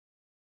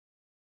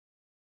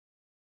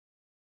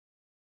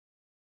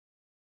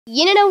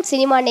In and out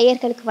cinema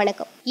நேயர்களுக்கு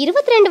வணக்கம்.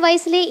 22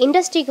 வயசுலேயே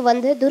இண்டஸ்ட்ரிக்கு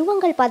வந்து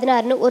துருவங்கள்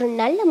 16ன்னு ஒரு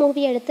நல்ல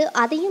மூவி எடுத்து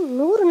அதையும்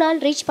 100 நாள்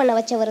ரீச் பண்ண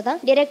வச்சவர்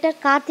தான் டைரக்டர்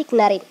கார்த்திக்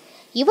நரேன்.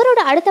 இவரோட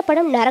அடுத்த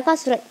படம்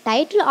நரகாசுரன்.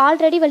 Title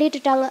already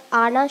வெளியிட்டுட்டாங்க.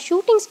 ஆனால்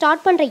ஷூட்டிங்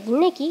ஸ்டார்ட் பண்ணுற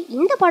இன்னைக்கு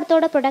இந்த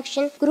படத்தோட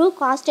ப்ரொடக்ஷன் குரூ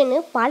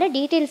காஸ்ட்னு பல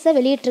டீட்டெயில்ஸை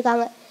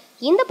வெளியிட்டிருக்காங்க.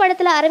 இந்த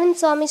படத்தில் அரவிந்த்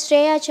சுவாமி,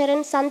 ஸ்ரேயா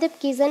சரண்,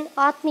 சந்தீப் கிஷன்,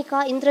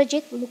 ஆத்மிகா,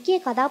 இந்திரஜித் முக்கிய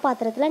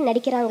கதாபாத்திரத்தில்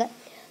நடிக்கிறாங்க.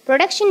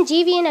 ப்ரொடக்ஷன்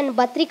ஜிவிஎன் அண்ட்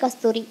பத்ரி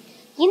கஸ்தூரி.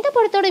 இந்த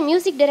படத்தோட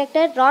மியூசிக்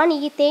டைரக்டர் ரான்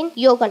ஈத்தேன்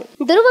யோகன்.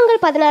 துருவங்கள்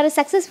 16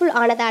 சக்சஸ்ஃபுல்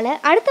ஆனதால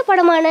அடுத்த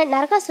படமான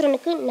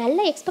நரகாசுரனுக்கு நல்ல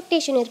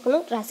எக்ஸ்பெக்டேஷன்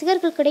இருக்கணும்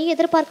ரசிகர்களுக்கிடையே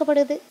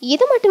எதிர்பார்க்கப்படுது.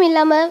 இது மட்டும்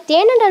இல்லாம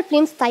தேனண்டால்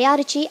பிலிம்ஸ்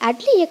தயாரிச்சு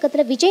அட்லி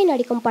இயக்கத்துல விஜய்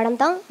நடிக்கும் படம்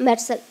தான்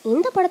மெர்சல்.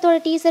 இந்த படத்தோட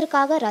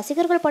டீசருக்காக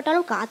ரசிகர்கள்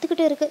பட்டாலும்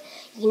காத்துக்கிட்டு இருக்கு.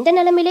 இந்த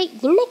நிலைமையில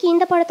இன்னைக்கு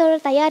இந்த படத்தோட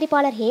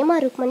தயாரிப்பாளர் ஹேமா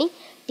ருக்மணி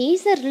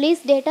டீசர்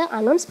ரிலீஸ் டேட்டை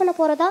அனௌன்ஸ் பண்ண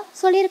போறதா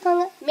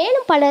சொல்லியிருக்காங்க.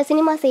 மேலும் பல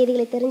சினிமா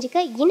செய்திகளை தெரிஞ்சுக்க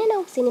இன் அண்ட்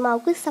அவுட்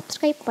சினிமாவுக்கு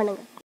சப்ஸ்கிரைப்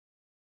பண்ணுங்க.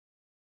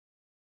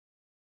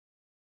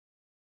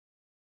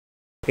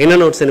 In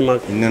and out cinema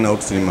subscribe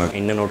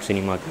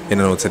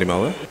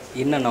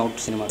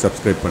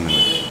பண்ணுங்க.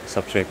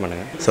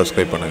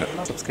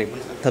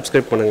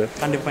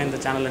 கண்டிப்பாக இந்த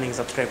சேனலை நீங்கள்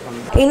சப்ஸ்கிரைப்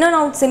பண்ணுங்கள். இன் அண்ட்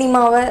அவுட்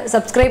சினிமாவை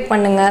சப்ஸ்கிரைப்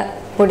பண்ணுங்க.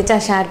 பிடிச்சா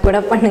ஷேர்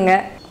கூட பண்ணுங்க.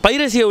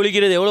 பைரசியை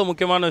ஒழிக்கிறது எவ்வளோ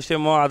முக்கியமான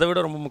விஷயமோ அதை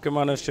விட ரொம்ப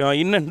முக்கியமான விஷயம்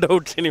இன் அண்ட்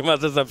அவுட்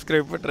சினிமாஸை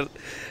சப்ஸ்கிரைப் பண்ணுறது.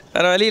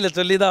 வேறு வழியில்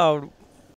சொல்லி தான் ஆகணும்.